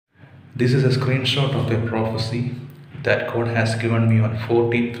This is a screenshot of a prophecy that God has given me on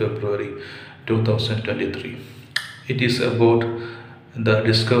 14th February 2023. It is about the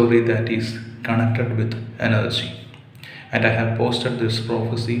discovery that is connected with energy. And I have posted this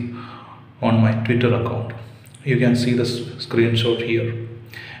prophecy on my Twitter account. You can see the screenshot here.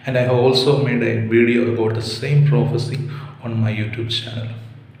 And I have also made a video about the same prophecy on my YouTube channel.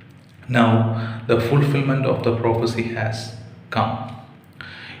 Now, the fulfillment of the prophecy has come.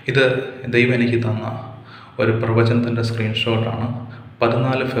 ഇത് ദൈവം എനിക്ക് തന്ന ഒരു പ്രവചനത്തിൻ്റെ സ്ക്രീൻഷോട്ടാണ്.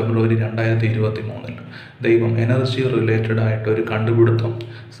 14 ഫെബ്രുവരി 2023 ദൈവം energy related ആയിട്ട് ഒരു കണ്ടുപിടുത്തം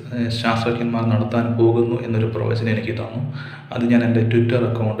ശാസ്ത്രജ്ഞന്മാർ നടത്താൻ പോകുന്നു എന്നൊരു പ്രവചനം എനിക്ക് തന്നു. അത് ഞാൻ എൻ്റെ ട്വിറ്റർ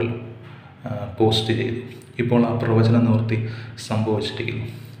അക്കൗണ്ടിൽ പോസ്റ്റ് ചെയ്തു. ഇപ്പോൾ ആ പ്രവചന നിവൃത്തി സംഭവിച്ചിരിക്കുന്നു.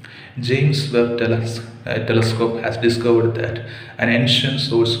 James Webb telescope has discovered that an ancient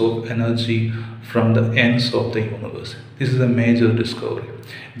source of energy from the ends of the universe. This is a major discovery.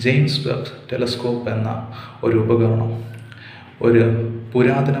 James Webb telescope എന്ന ഒരു ഉപകരണം ഒരു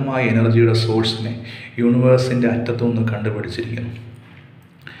പുരാതനമായ എനർജിയുടെ സോഴ്സിനെ യൂണിവേഴ്സിൻ്റെ അറ്റത്തുനിന്ന് കണ്ടുപിടിച്ചിരിക്കുന്നു.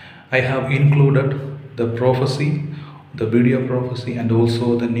 I have included the prophecy, the video prophecy and also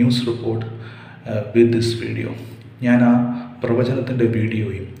the news report with this video. ഞാൻ ആ പ്രവചനത്തിൻ്റെ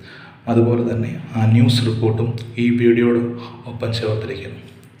വീഡിയോയും അതുപോലെ തന്നെ ആ ന്യൂസ് റിപ്പോർട്ടും ഈ വീഡിയോയോട് ഒപ്പം ചേർത്തിരിക്കുന്നു.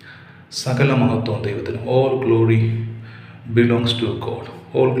 സകല മഹത്വം ദൈവത്തിന്. All glory belongs to God.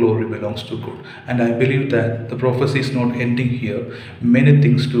 All glory belongs to God. And I believe that the prophecy is not ending here. Many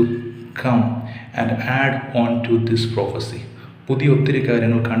things to come and add on to this prophecy. പുതിയ ഒത്തിരി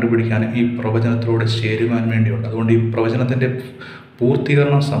കാര്യങ്ങൾ കണ്ടുപിടിക്കാനും ഈ പ്രവചനത്തോടെ ചേരുവാൻ വേണ്ടിയുണ്ട്. അതുകൊണ്ട് ഈ പ്രവചനത്തിൻ്റെ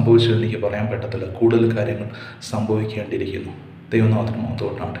പൂർത്തീകരണം സംഭവിച്ചതെന്ന് എനിക്ക് പറയാൻ പറ്റത്തില്ല. കൂടുതൽ കാര്യങ്ങൾ സംഭവിക്കേണ്ടിയിരിക്കുന്നു. ദൈവനാമത്തിന്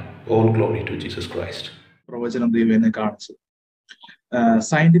മഹത്വമുണ്ടാകട്ടെ. All glory to Jesus Christ. പ്രവചനം ദൈവം എന്നെ കാണിച്ചു.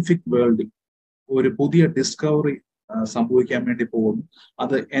 സയന്റിഫിക് വേൾഡിൽ ഒരു പുതിയ ഡിസ്കവറി സംഭവിക്കാൻ വേണ്ടി പോകുന്നു.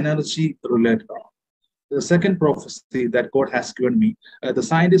 അത് എനർജി റിലേറ്റഡ് ആണ്. The second prophecy that God has given me, the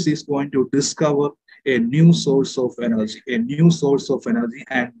scientist is going to discover a new source of energy,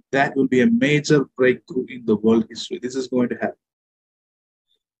 and that will be a major breakthrough in the world history. This is going to happen.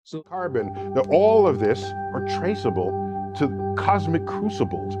 So carbon, now all of this are traceable to cosmic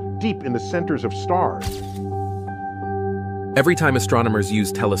crucibles deep in the centers of stars. Every time astronomers use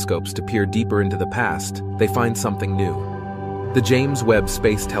telescopes to peer deeper into the past, they find something new. The James Webb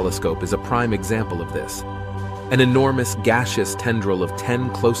Space Telescope is a prime example of this. An enormous gaseous tendril of 10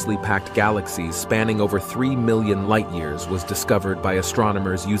 closely packed galaxies spanning over 3 million light-years was discovered by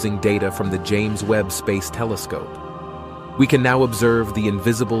astronomers using data from the James Webb Space Telescope. We can now observe the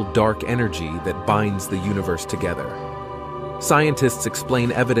invisible dark energy that binds the universe together. Scientists explain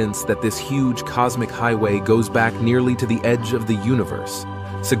evidence that this huge cosmic highway goes back nearly to the edge of the universe,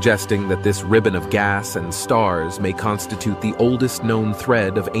 suggesting that this ribbon of gas and stars may constitute the oldest known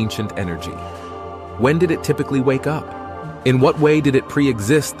thread of ancient energy. When did it typically wake up? In what way did it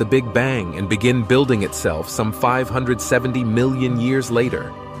pre-exist the Big Bang and begin building itself some 570 million years later?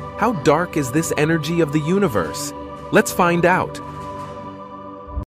 How dark is this energy of the universe? Let's find out.